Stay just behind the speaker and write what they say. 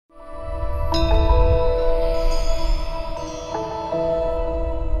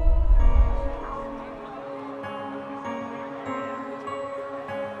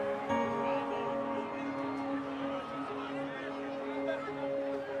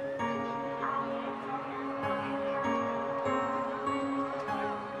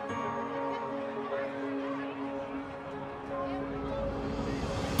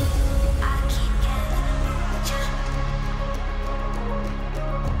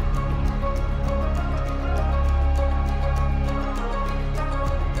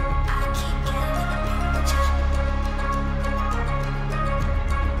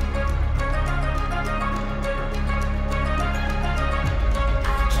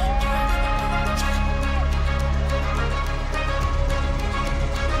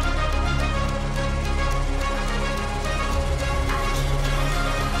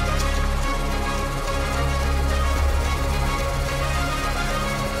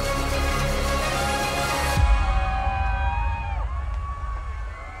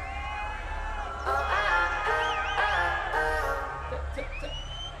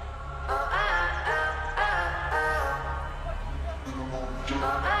Hello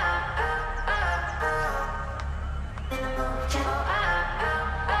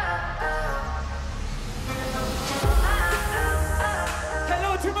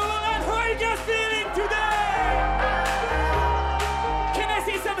Tomorrowland, how are you guys feeling today? Can I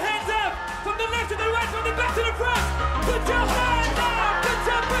see some hands up? From the left to the right, from the back to the front. Put your hands up, put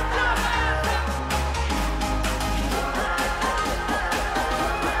your hands up.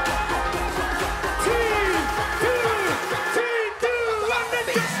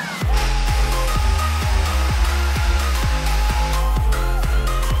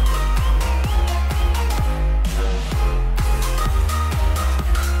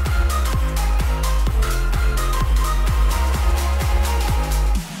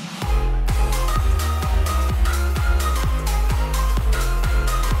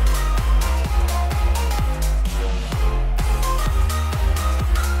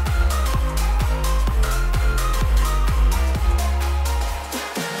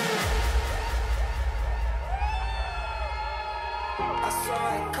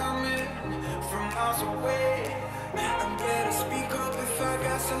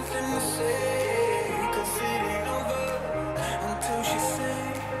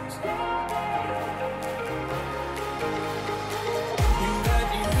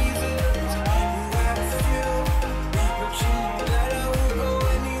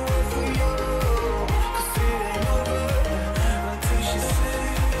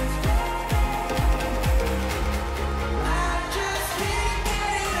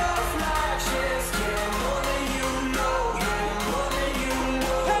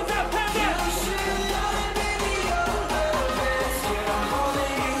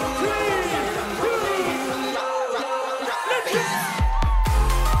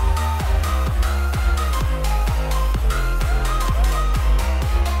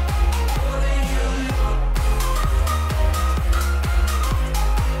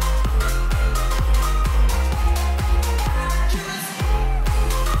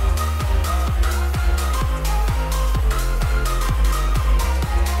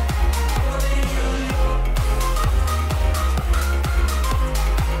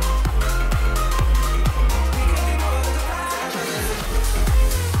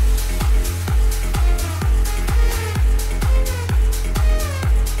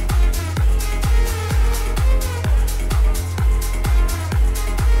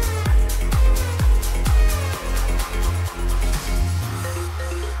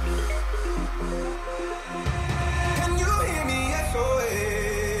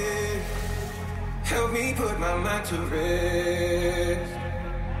 To rest.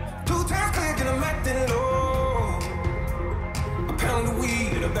 2 times clicking, I'm acting low. A pound of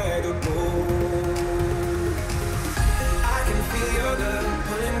weed and a bag of gold. I can feel your love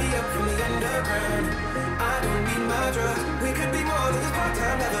pulling me up from the underground. I don't need my drugs. We could be more than just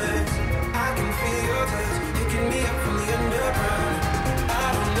part-time lovers. I can feel your touch picking me up from the underground. I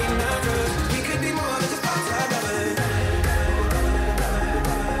don't need my drugs. We could be more than just part-time lovers.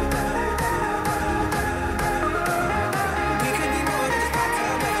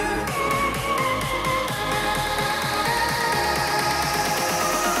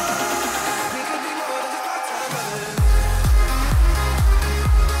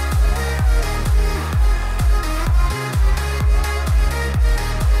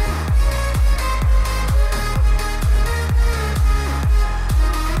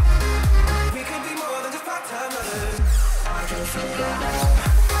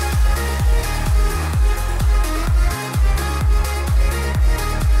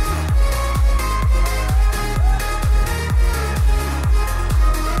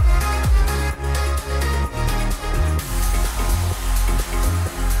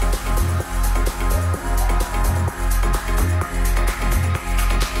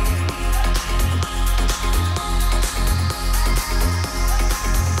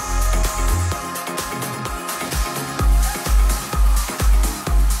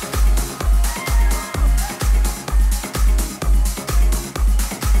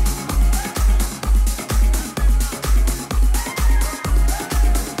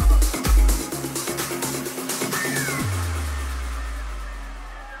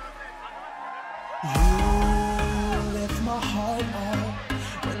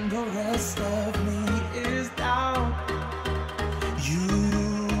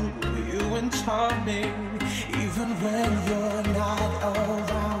 Even when you're not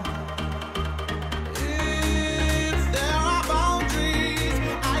around. If there are boundaries,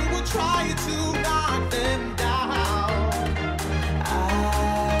 I will try to knock them down.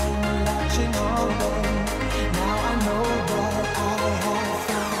 I'm latching on, now I know what I have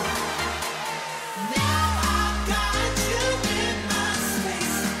found. Now I've got you in my space.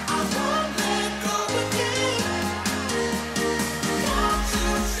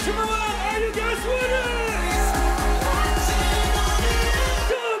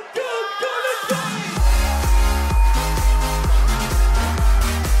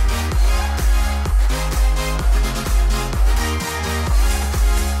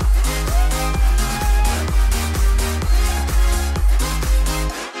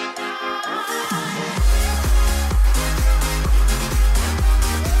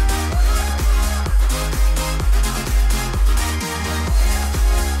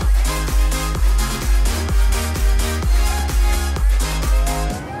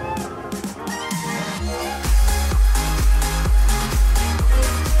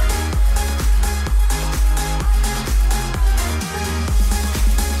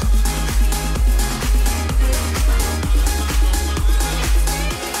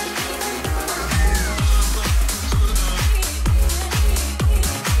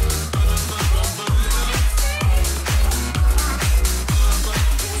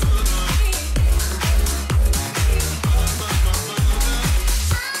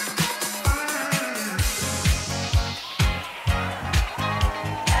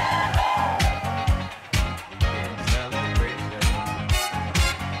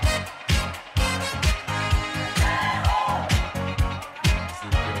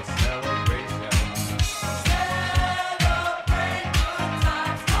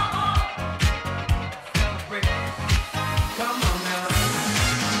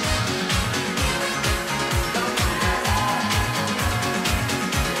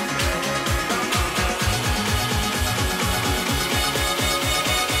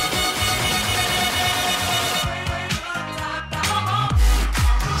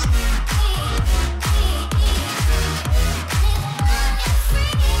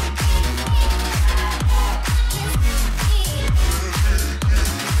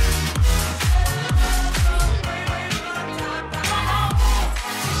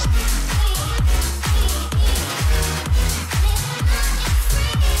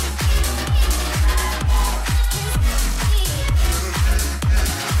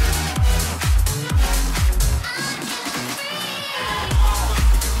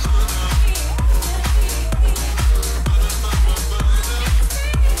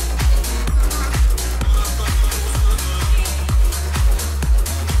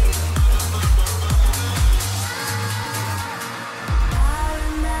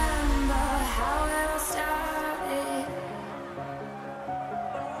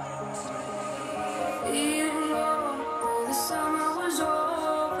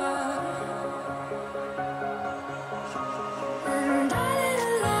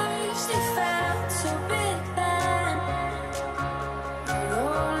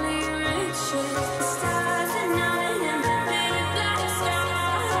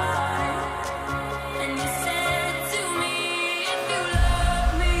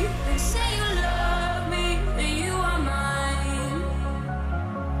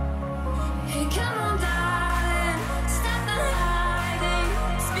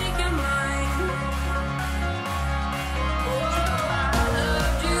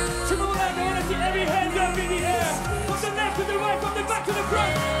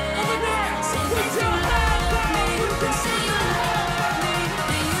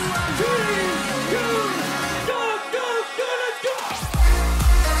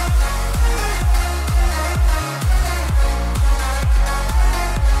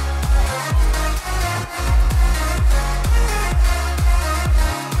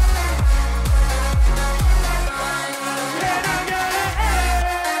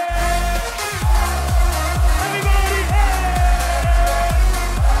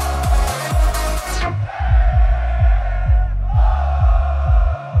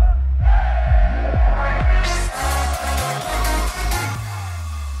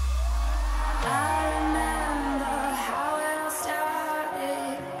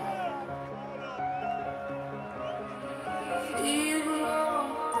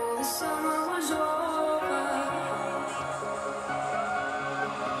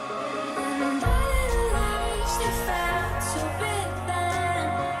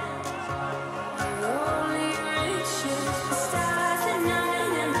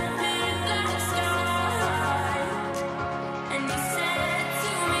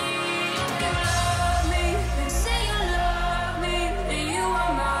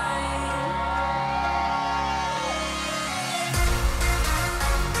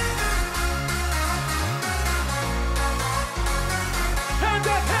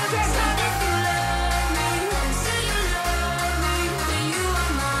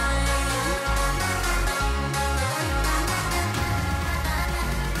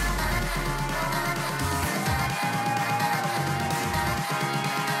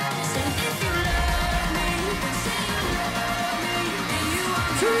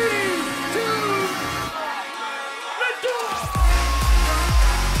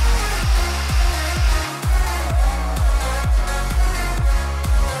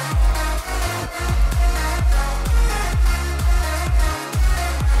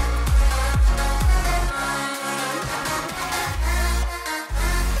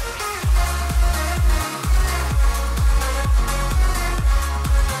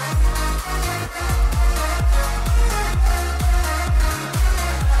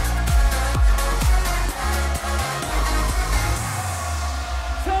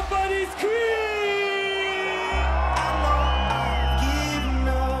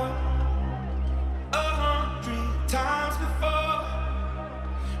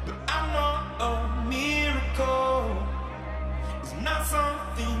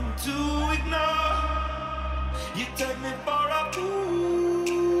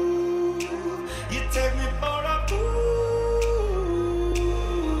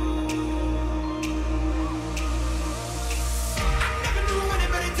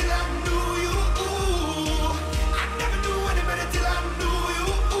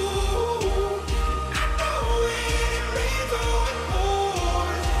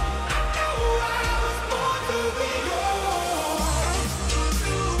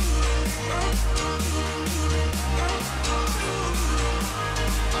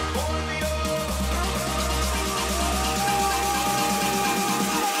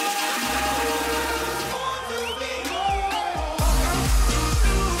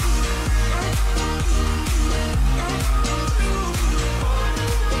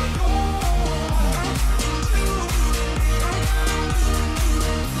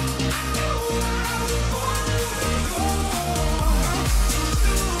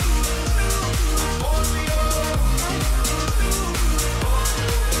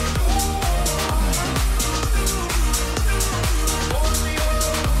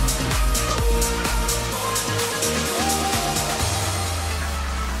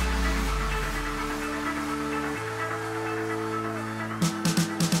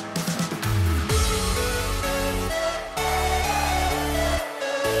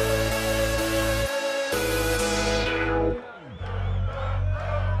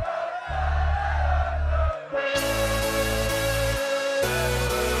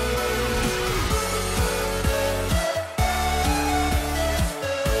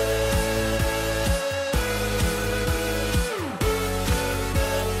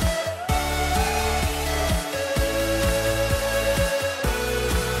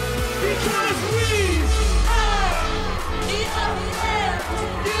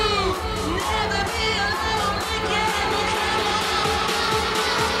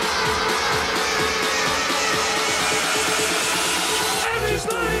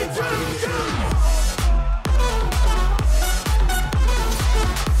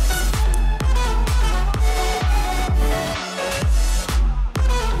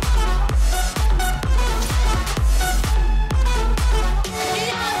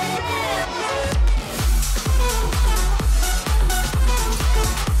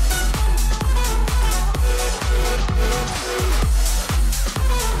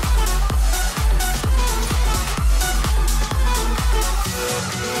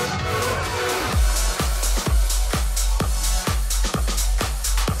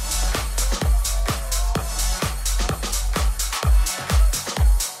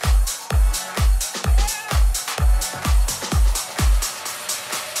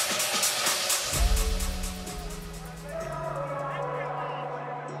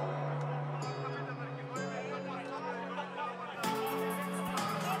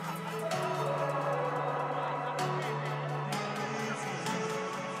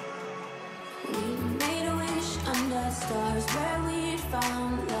 stars where we'd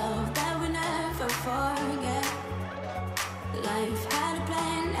found love that we never forget. Life had a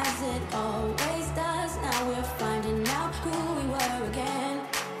plan as it always does. Now we're finding out who we were again.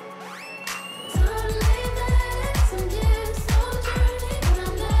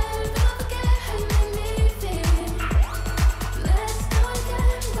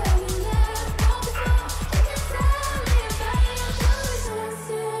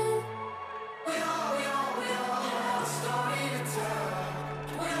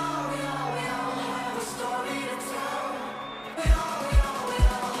 We all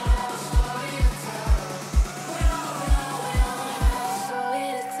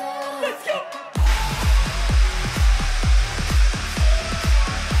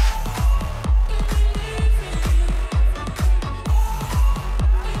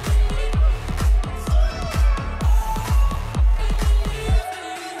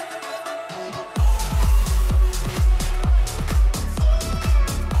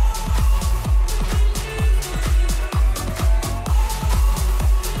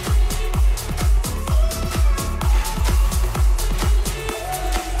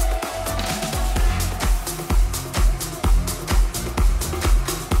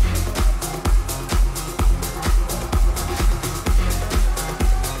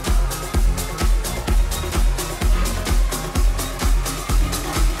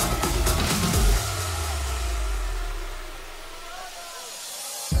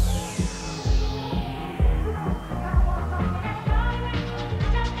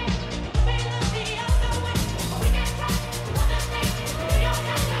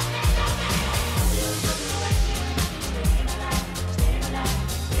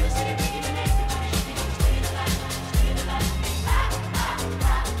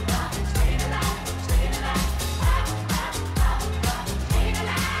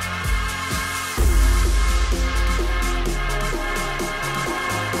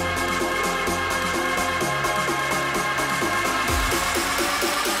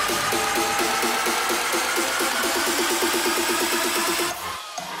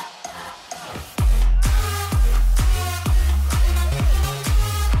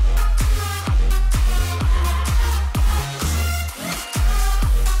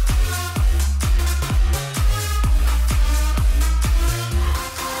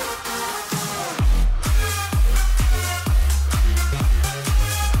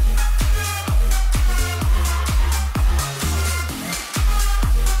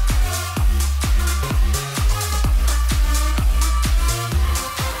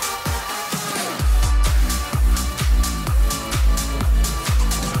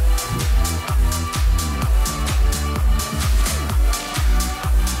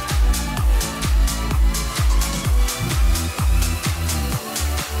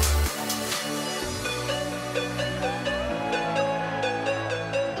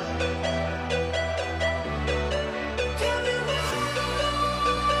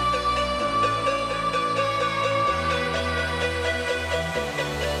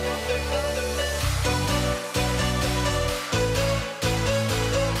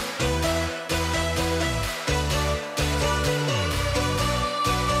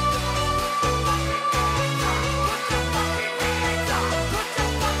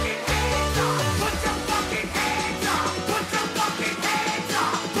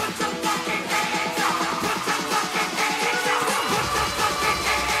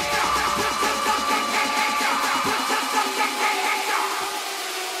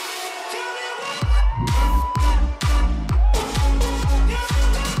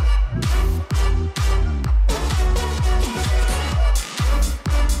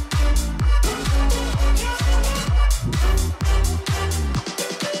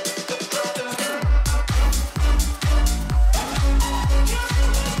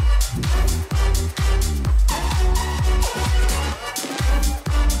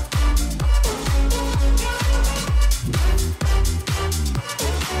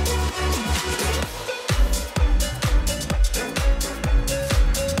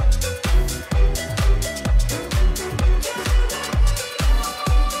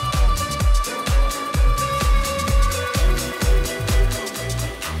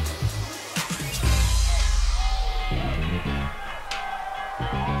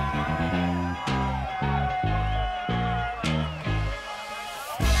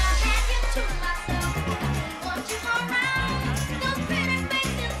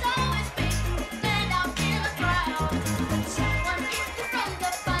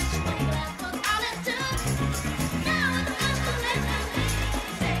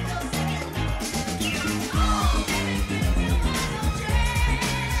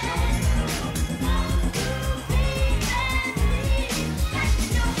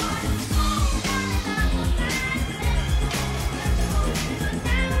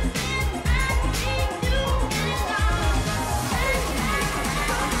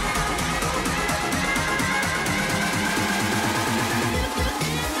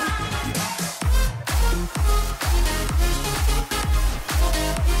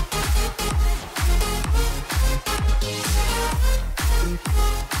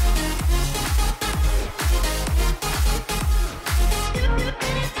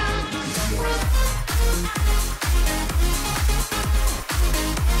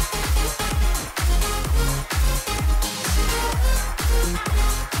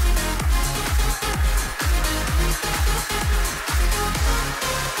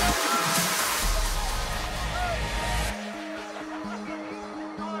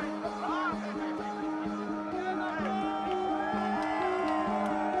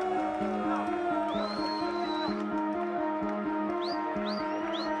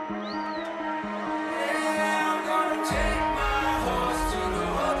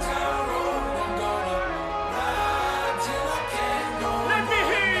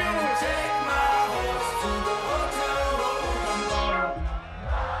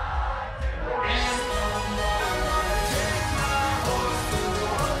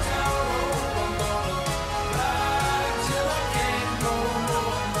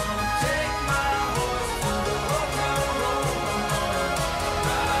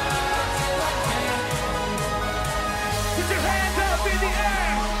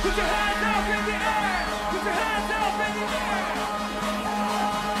Put your hands up in the air. Put your hands up in the air.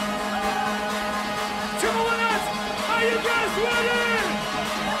 Tomorrowland, are you guys ready?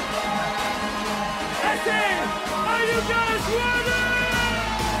 I say, are you guys ready?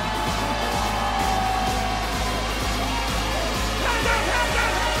 Hands up, hands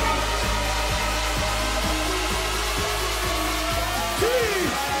up, hands up. 3,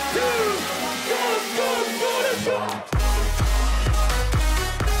 2, go, let's go.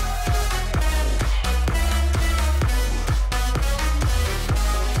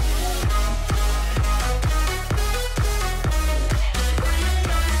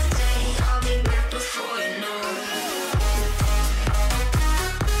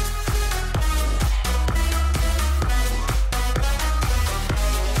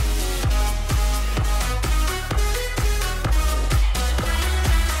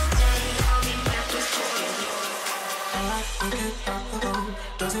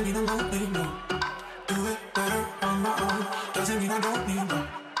 Doesn't mean I don't need no. Do it better on my own. Doesn't mean I don't need no.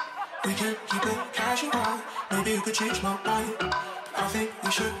 We can keep it casual. Maybe you could change my mind. I think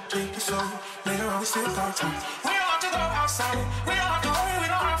we should take it slow. Later on we still got time. We don't have to go outside. We don't have to worry, we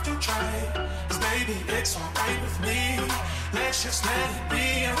don't have to try. Cause baby, it's alright with me. Let's just let it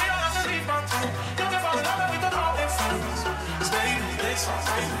be. And we don't have to leave our time. You can fall in love with the wrong friends. Cause baby, it's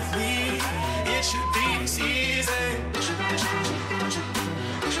alright with me. It should be this easy.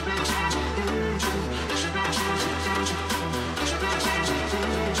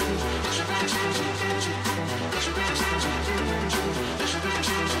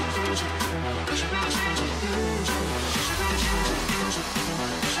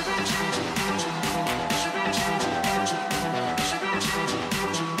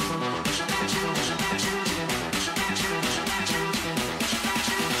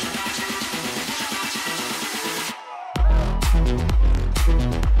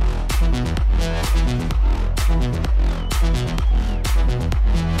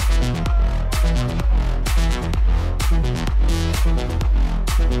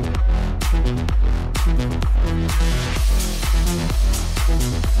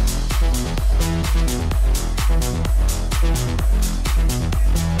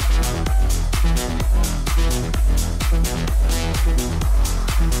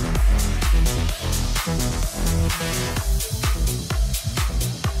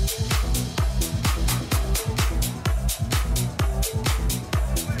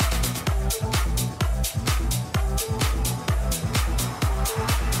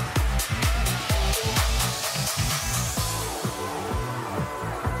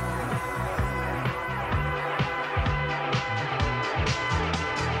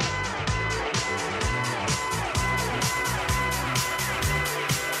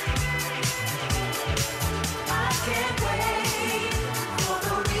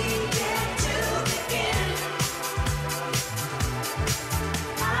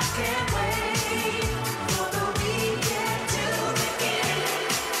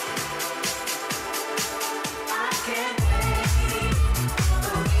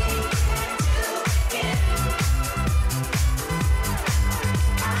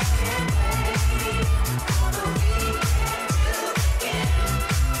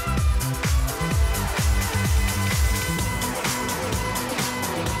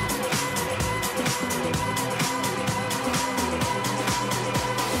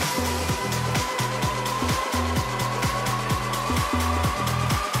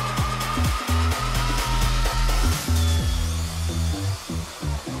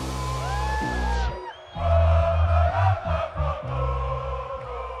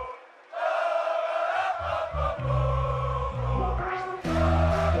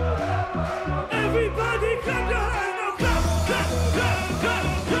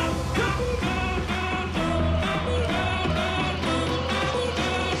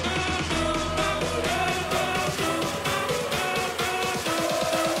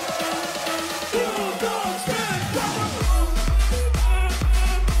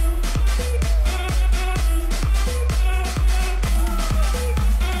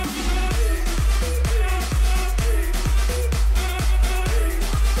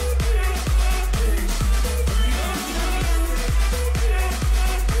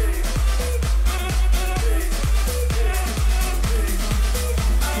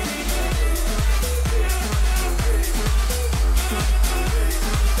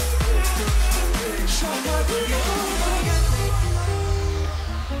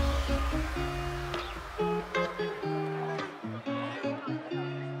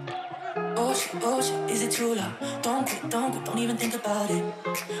 Is it too loud? Don't quit, don't even think about it.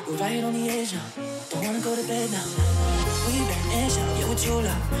 We're right on the edge now. Don't wanna go to bed now. We've been in shout, yeah, what you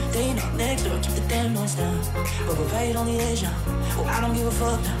love. They know next door, keep the damn noise down. Overpaid on the edge now. Oh, I don't give a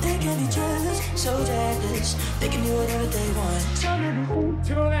fuck now. They can be jealous, so jealous. They can do whatever they want.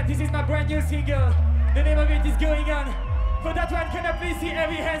 Tomorrowland, this is my brand new single. The name of it is Going On. For that one, can I please see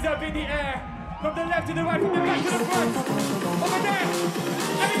every hands up in the air? From the left to the right, from the back to the front. Over there.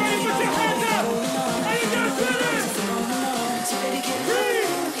 Everybody put your hands up. Are you guys ready?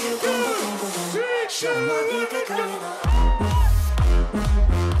 3, 2, 1.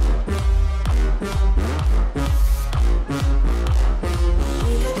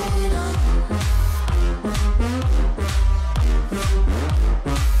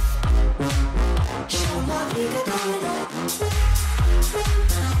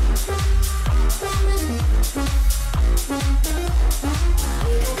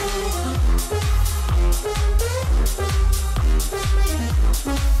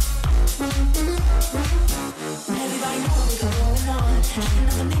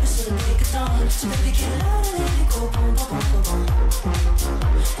 So baby, get loud and let it go, boom, boom, boom, boom, boom.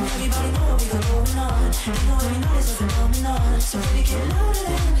 And everybody know what we got going on. You know every night is a phenomenon. So baby, get loud and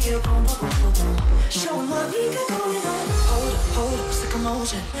let it go, boom, boom, boom, boom, boom. Show 'em what we got going on. Hold up, it's like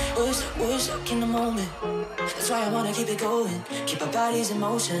emotion. We're stuck in the moment. That's why I wanna keep it going. Keep our bodies in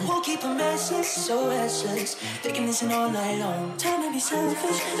motion. Won't keep them restless, so restless. Thinking this all night long. Time to be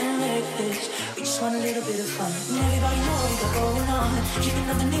selfish and reckless. We just want a little bit of fun. And everybody know what we got going on. Keeping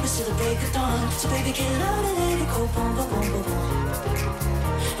up the neighbors till the break of dawn. So baby, get loud and let it go, boom, boom, boom, boom, boom.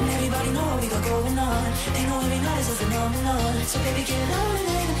 And everybody know what we got going on. They know every night is a phenomenon. So baby, get loud and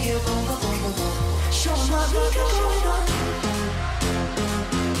let it go, boom, boom, boom, boom, boom. Show 'em what we got going on.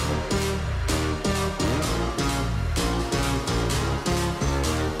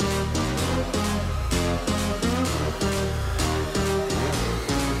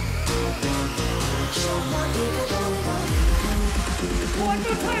 One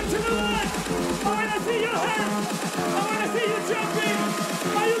more time to the left. I wanna see your hands. I wanna see you jumping.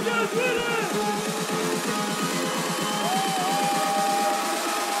 Are you guys ready?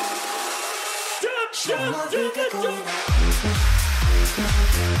 Jump, jump, jump, jump, jump.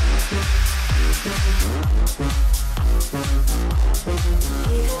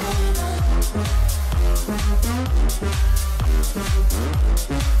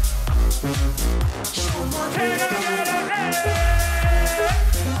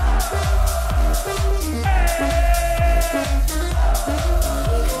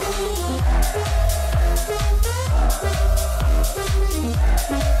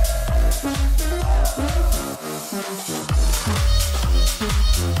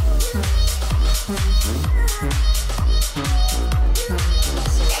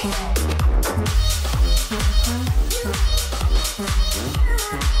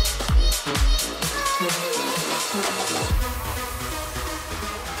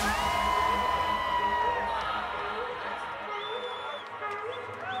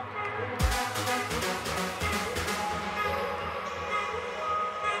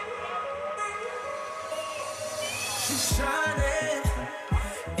 She's shining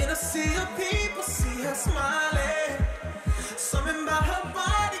in a sea of people, see her smiling. Something about her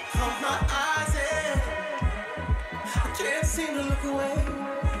body caught my eyes, and I can't seem to look away.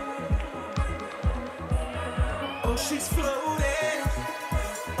 Oh, she's floating,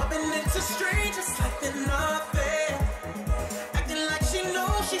 bumping into strangers like they're nothing, acting like she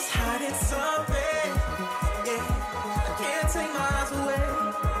knows she's hiding something. Yeah, I can't take my eyes away.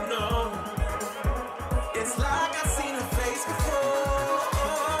 No, it's like I've seen her face before.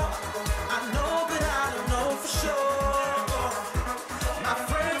 I know, but I don't know for sure. My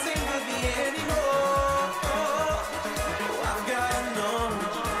friends ain't with me anymore. Oh, I've gotta know.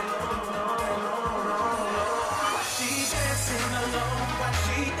 Why she dancing alone? Why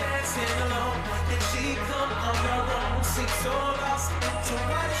she dancing alone? Did she come on her own? Seems so lost. So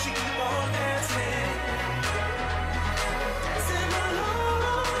why does she keep on dancing? Dancing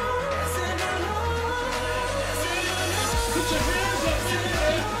alone, dancing alone, dancing alone. Put your hands up in the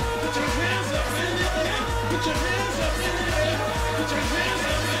air. Put your hands up in the air. Put your hands up in the air. Put your hands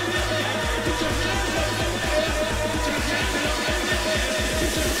up in the air. Put your hands up in the air. Put your hands up in the air.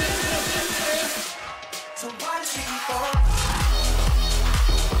 Put your hands up in the air. So why does she keep on?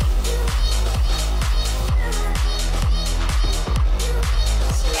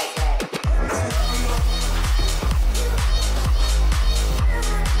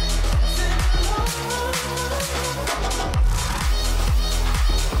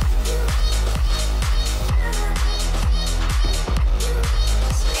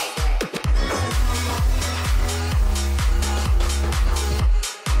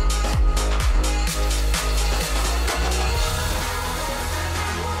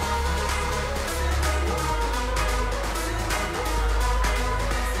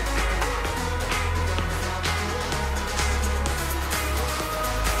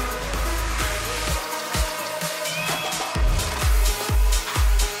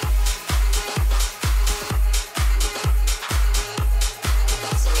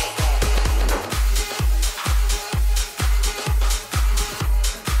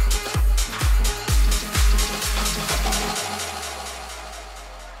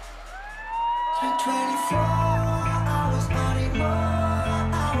 24 hours, I need more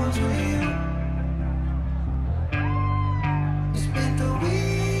hours with you. You spent the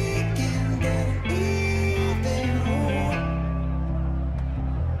weekend and even more.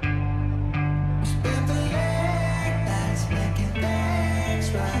 You spent the late nights making things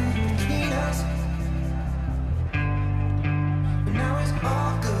right between us. But now it's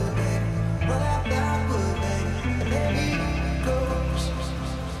all good, baby. What I thought would, baby. Let me go.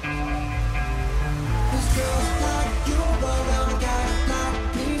 This girl's like you, around a guy like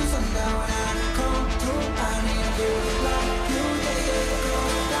me. Sundown when I come through, I need a girl like you, yeah, yeah.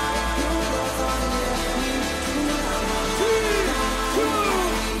 Girl like you, love on yeah. Me too, I want you, I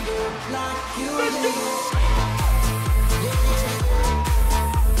need a girl like you, yeah.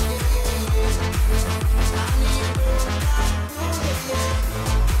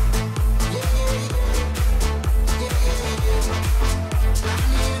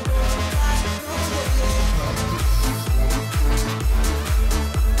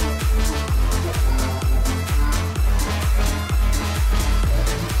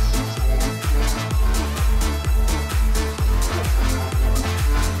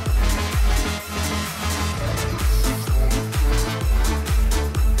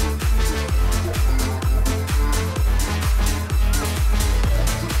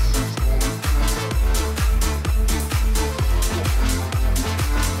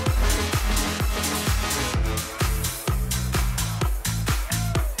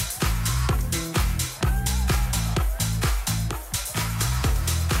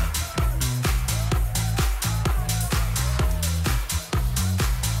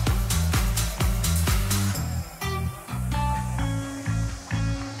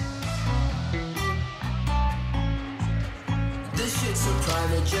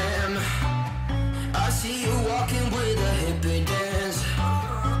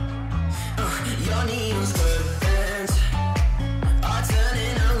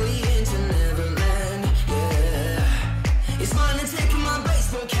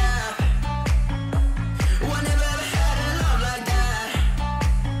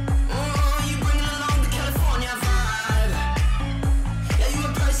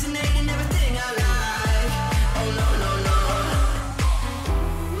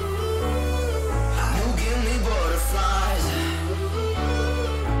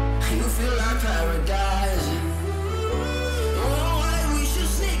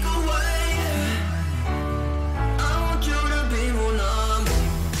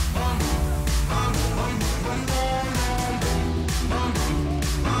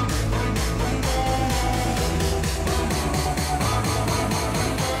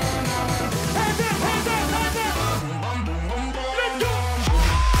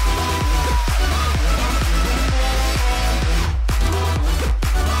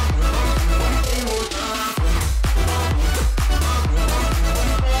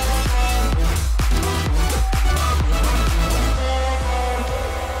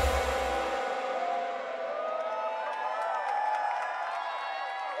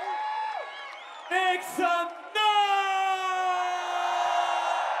 Make some noise!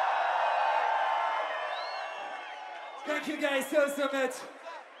 Thank you guys so much.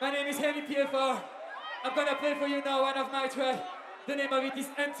 My name is Henri PFR. I'm gonna play for you now one of my tracks. The name of it is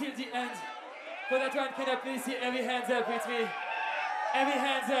Until the End. For that one, can I please see every hands up with me? Every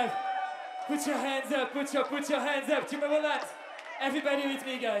hands up. Put your hands up, put your hands up. Tomorrowland. Everybody with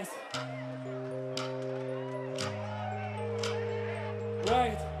me, guys.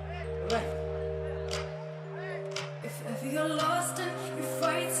 Right, left. If ever you're lost and you're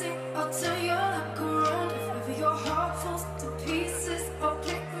fighting, I'll turn your luck around. If ever your heart falls to pieces, I'll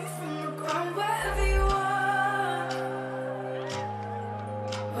pick you from the ground. Wherever you are,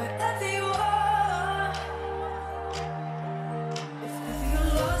 wherever you are. If ever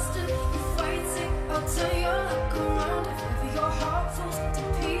you're lost and you're fighting, I'll turn your luck around. If ever your heart falls to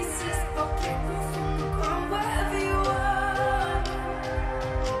pieces, I'll pick you from the ground. Wherever you are,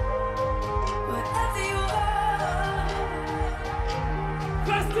 wherever you are.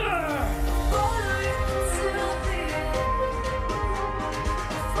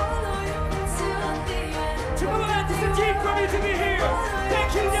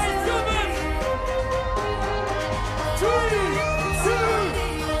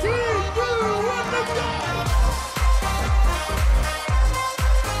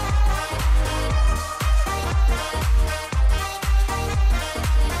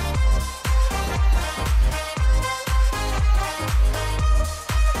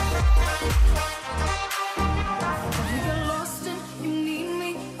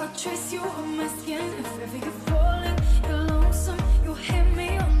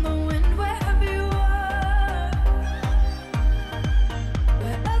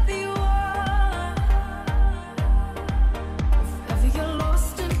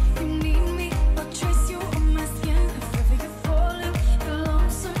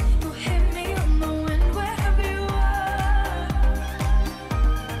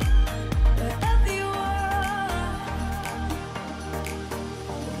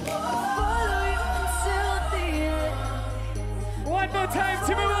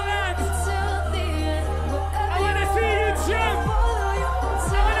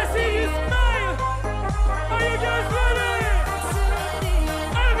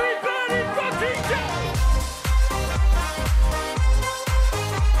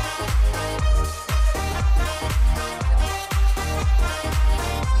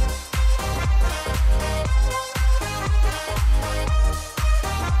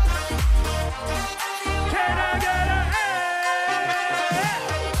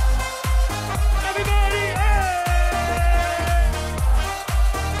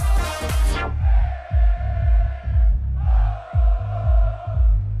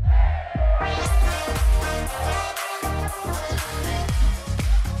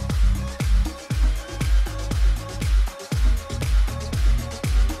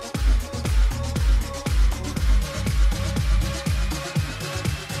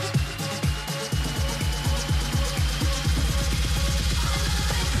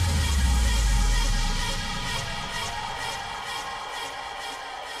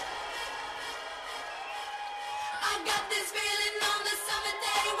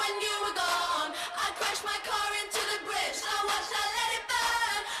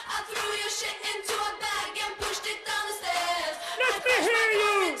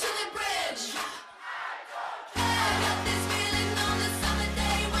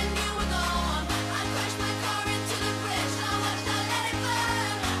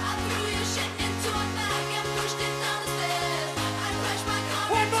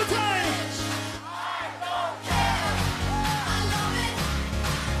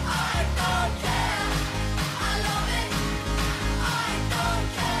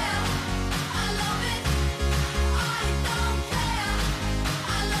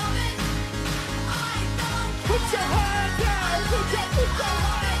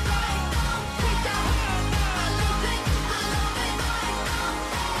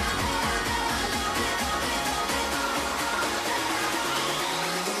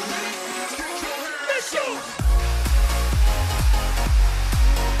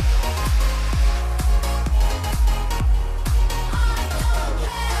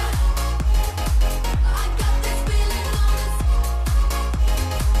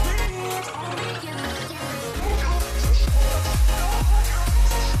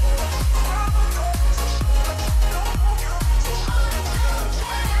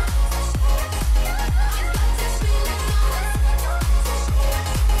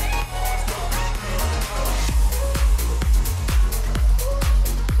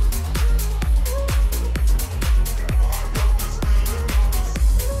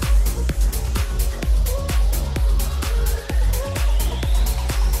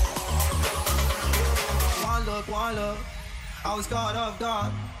 was caught off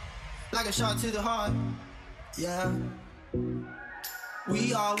guard, like a shot to the heart. Yeah.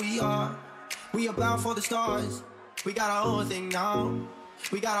 We are bound for the stars. We got our own thing now.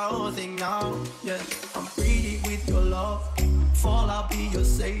 We got our own thing now. Yeah. I'm greedy with your love. Fall, I'll be your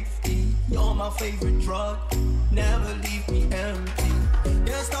safety. You're my favorite drug. Never leave me empty.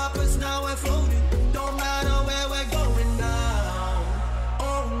 Can't stop us now, we're floating. Don't matter where we're going now.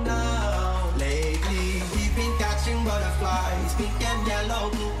 Oh, now. Lately, we've been catching butterflies, pink and yellow,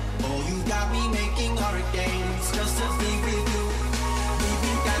 blue. Oh, you got me making hurricanes just to be with you. We've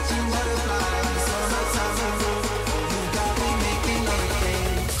been catching butterflies, summertime ago. Oh, you got me making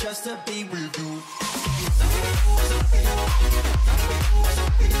hurricanes just to be with you.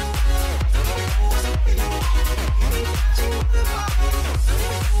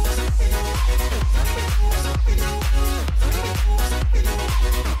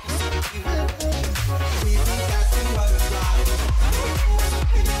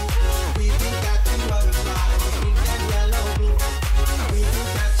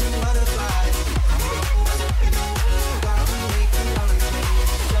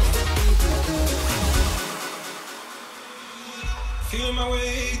 Feel my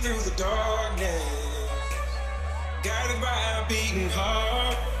way through the darkness, guided by a beating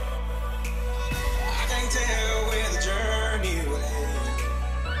heart. I can't tell where the journey will end,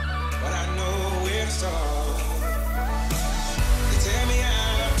 but I know where to start. They tell me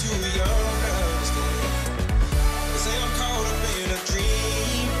I'm too young to understand. They say I'm caught up in a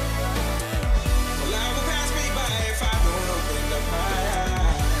dream. Well, life will pass me by if I don't open up my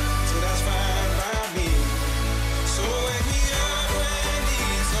eyes, so that's fine by me. So wake me up when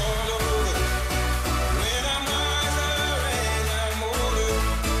it's all over, when I'm wiser and I'm older.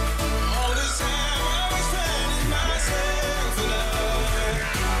 All this time I was finding myself in love.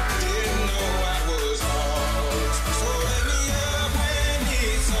 Didn't know I was lost. So wake me up when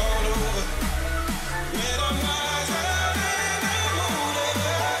it's all over, when I'm wiser and I'm older.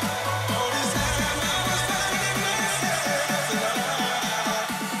 All this time I was finding myself in love.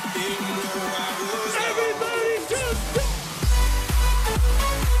 Didn't know I was lost. Everybody just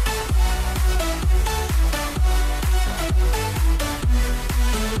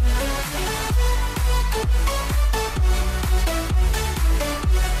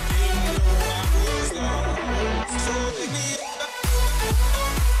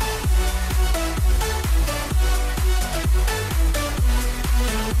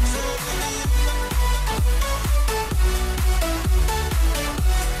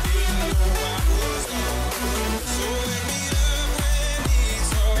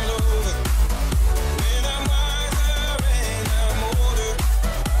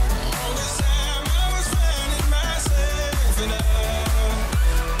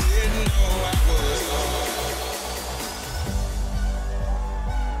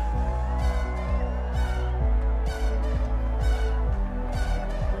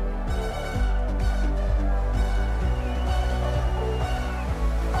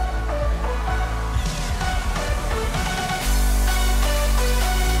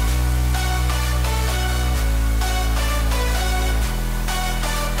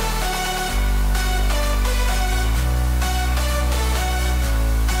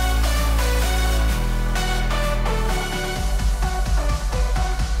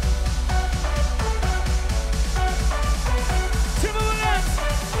Tomorrowland,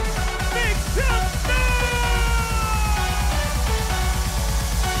 make some noise!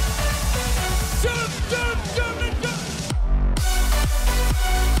 Jump, jump, jump, and jump!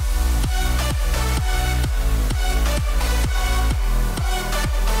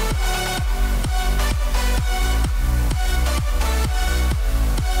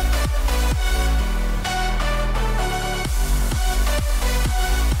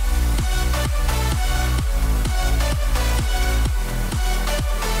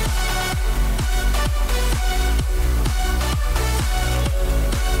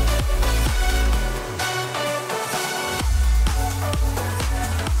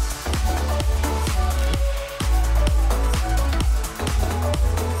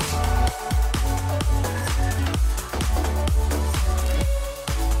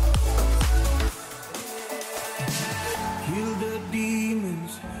 Heal the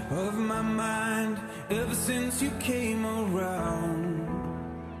demons of my mind ever since you came around.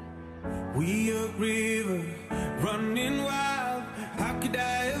 We a river running wild. How could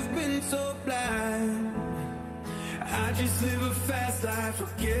I have been so blind? I just live a fast life,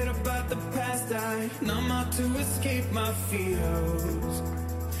 forget about the past. I numb out to escape my fears.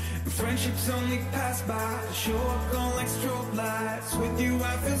 Friendships only pass by, show up gone like strobe lights. With you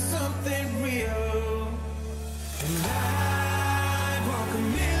I feel something real. And I walk a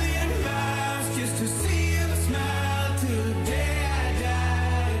million miles just to see you smile till the day I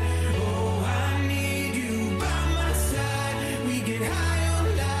die. Oh, I need you by my side. We get high on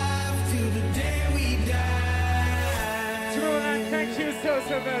life till the day we die. Tomorrowland, thank you so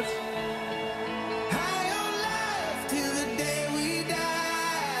much. High on life till the day we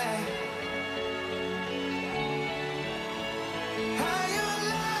die. High on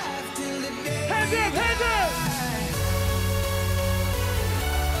life till the day Hands we up, hands up!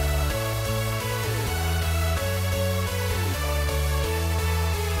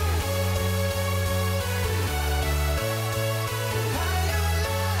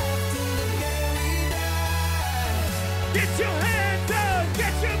 Get your hands up!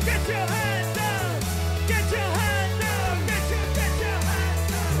 Get your hands up! Get your hands up! Get your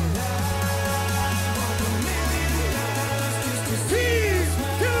hands up! 3,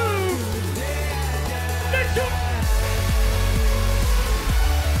 2, let's go!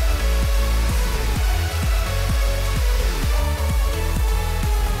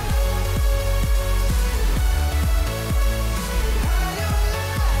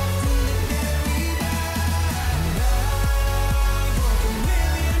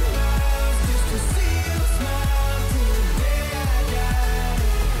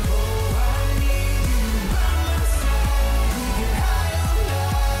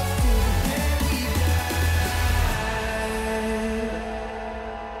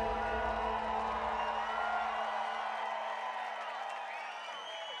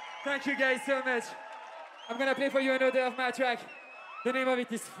 Thank you guys so much. I'm gonna play for you another of my track. The name of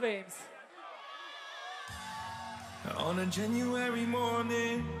it is Flames. On a January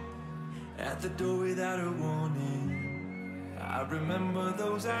morning, at the door without a warning, I remember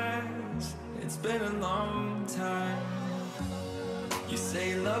those eyes, it's been a long time. You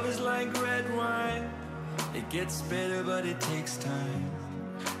say love is like red wine, it gets better but it takes time.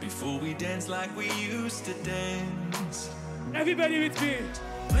 Before we dance like we used to dance. Everybody with me.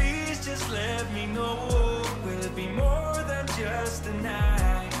 Please just let me know, will it be more than just a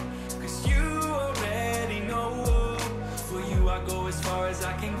night? Cause you already know, for you I go as far as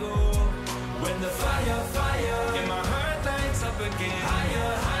I can go. When the fire in my heart lights up again,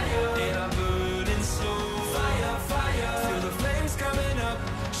 higher, higher, and I'm burning slow. Fire, feel the flames coming up.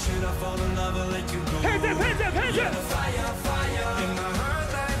 Should I fall in love or let you go? Hands up, hands up, hands up! The fire, in my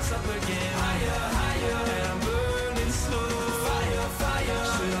heart lights up again, higher, higher, and I'm burning slow. Fire,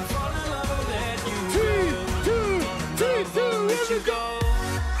 should I fall in love or let you go? 3, 2, let you go.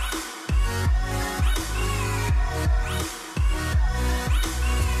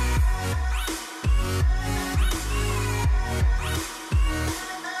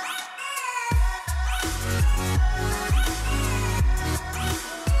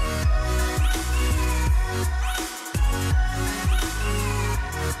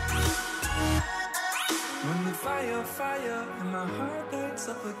 Fire, and my heart lights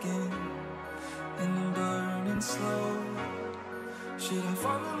up again, and I'm burning slow. Should I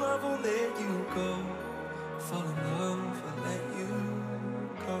fall in love or let you go? Fall in love or let you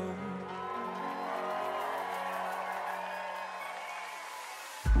go?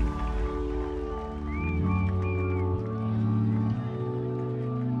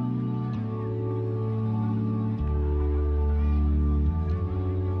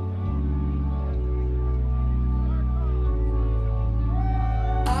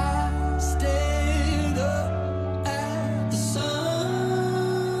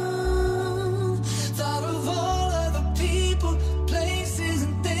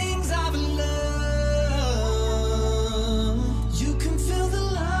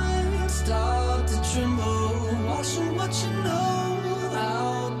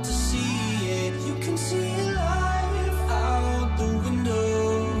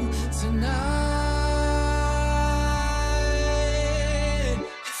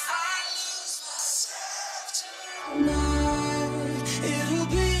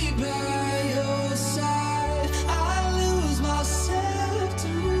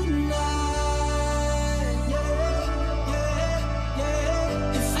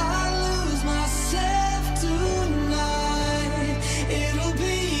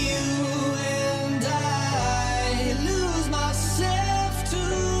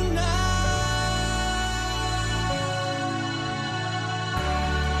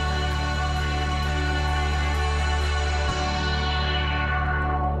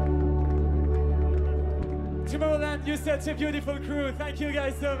 Tomorrowland, you're such a beautiful crew. Thank you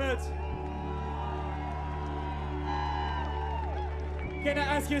guys so much. Can I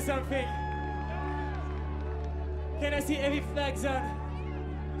ask you something? Can I see every flag on?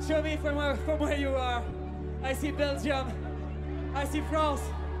 Show me from where you are. I see Belgium. I see France.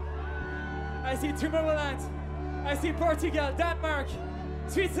 I see Tomorrowland. I see Portugal, Denmark,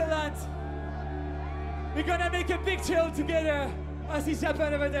 Switzerland. We're gonna make a big chill together. I see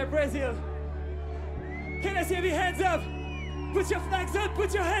Japan over there, Brazil. Can I see your hands up? Put your flags up,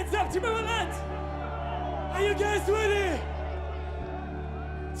 put your hands up, Tomorrowland. Are you guys ready?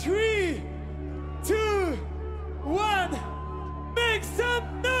 3, 2, 1, make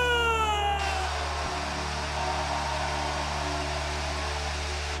some noise!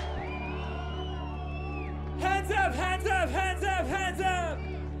 Hands up, hands up, hands up, hands up!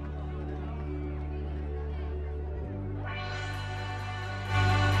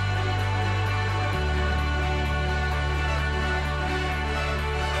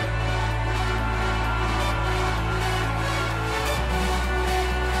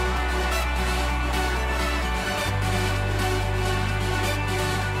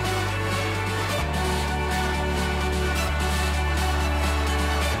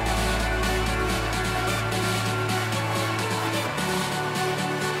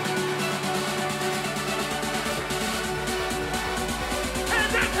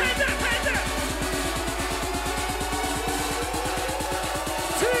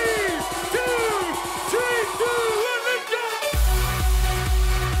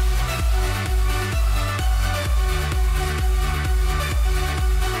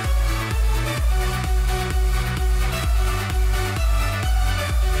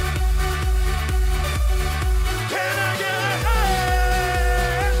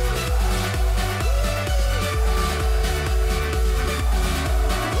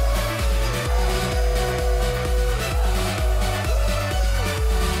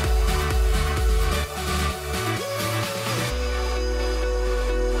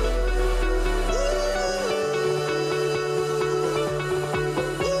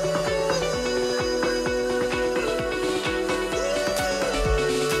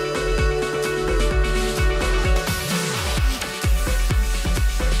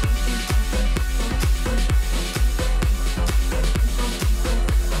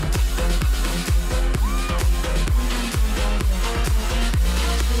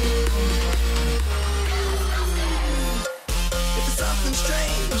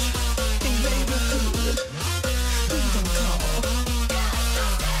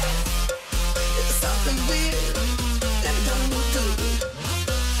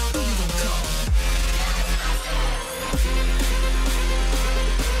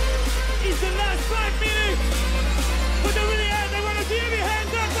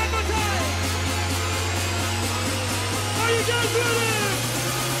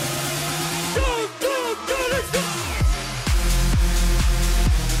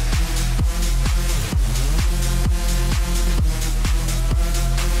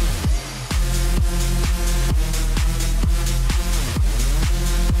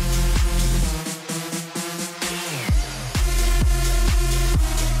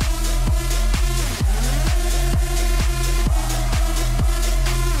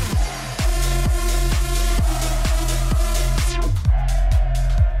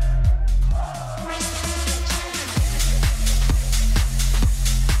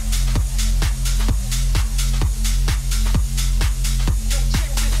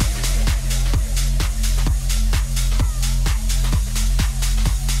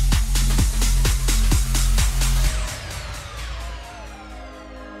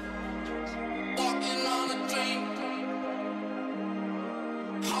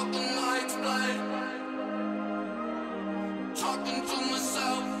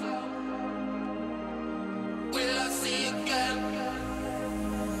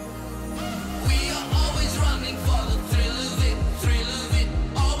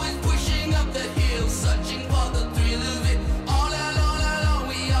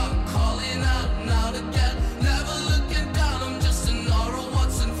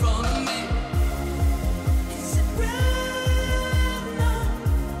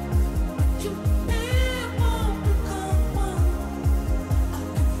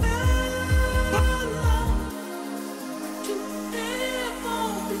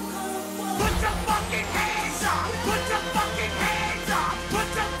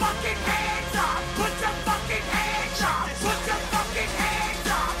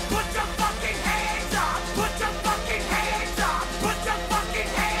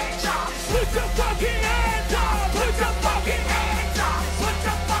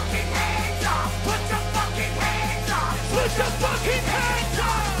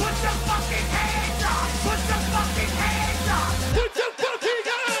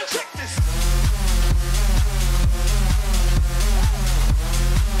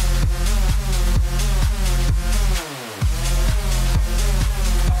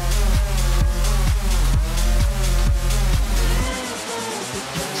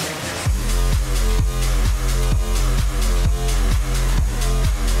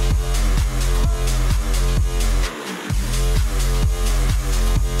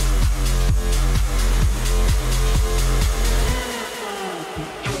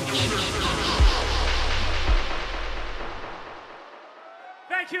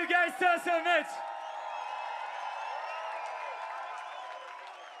 Thank you guys so much.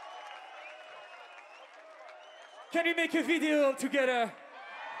 Can we make a video together?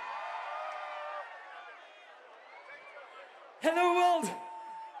 Hello world,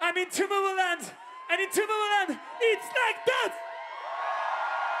 I'm in Tomorrowland, and in Tomorrowland, it's like that!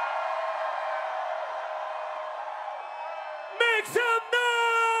 Make some noise!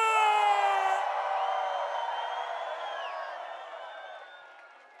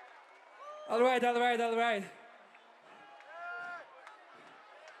 All right.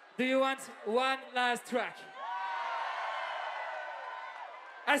 Do you want one last track?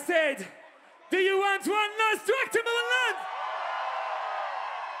 I said, do you want one last track, Tomorrowland?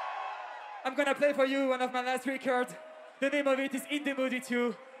 I'm gonna play for you one of my last records. The name of it is In the Mood With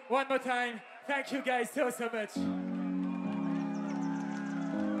You. One more time, thank you guys so much.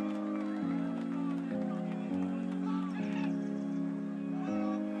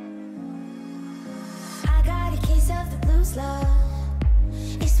 I got a case of the blues, love.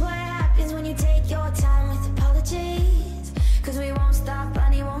 It's what happens when you take your time with apologies. Cause we won't stop,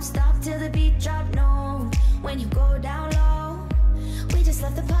 honey, won't stop till the beat drop, no. When you go down low, we just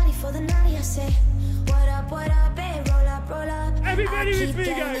left the party for the night, I say. What up, hey, roll up. Everybody with me,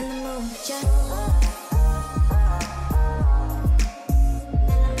 guys.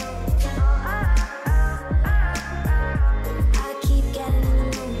 I keep getting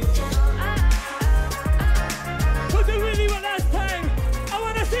in the mood. For the really one last time, I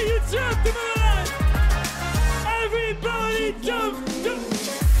wanna see you jump, Tomorrowland. Everybody jump.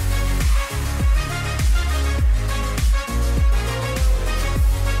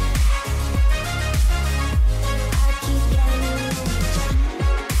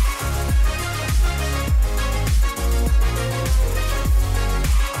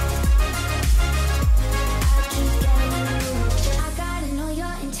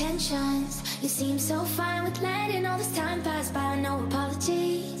 You seem so fine with letting all this time pass by, no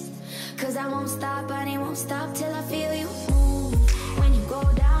apologies. Cause I won't stop, honey, won't stop till I feel you move. When you go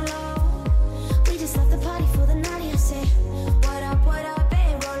down low, we just left the party for the night, I say. What up,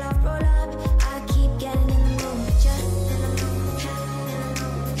 hey, roll up. I keep getting in the mood,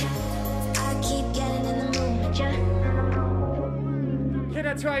 I keep getting in the mood, Can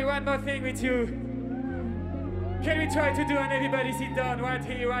I try one more thing with you? Can we try to do an everybody sit down right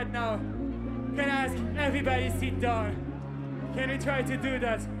here, right now? Can I ask everybody sit down? Can we try to do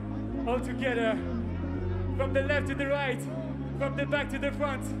that all together? From the left to the right, from the back to the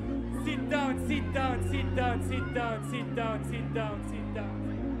front. Sit down, sit down, sit down, sit down, sit down, sit down, sit down.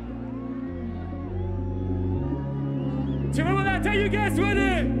 Tomorrowland, are you guys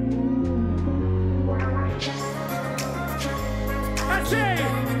ready? I say,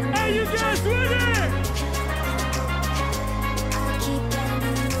 are you guys ready?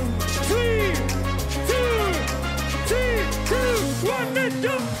 3, 2, 1, let's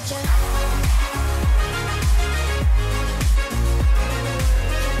go!